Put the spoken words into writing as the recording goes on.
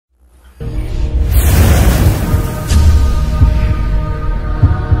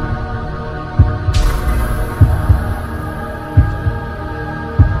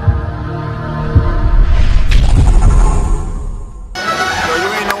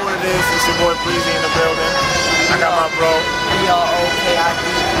your boy Breezy in the building. I got my bro. B-R-O-K-I-D.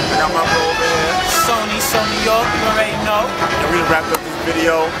 I got my bro over here. Sony York, you already know. And we wrapped up this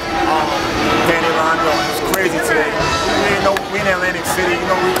video. Panty line, yo, it's crazy today. We in Atlantic City, you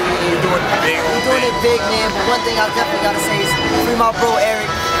know, we doing big. We're doing it big, man, but one thing I definitely gotta say is free my bro Eric.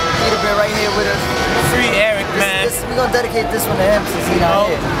 He'd have been right here with us. Free Eric, man. We're gonna dedicate this one to him since he's not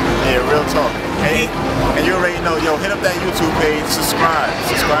here. Yeah, real talk. Hey, and you already know, yo, hit up that YouTube page, subscribe.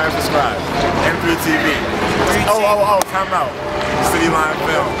 M3 TV. Oh, time out. City Line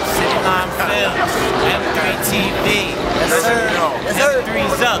Film. M3 TV. Yes, sir.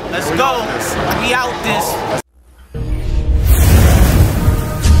 M3's up. Let's go. We out this.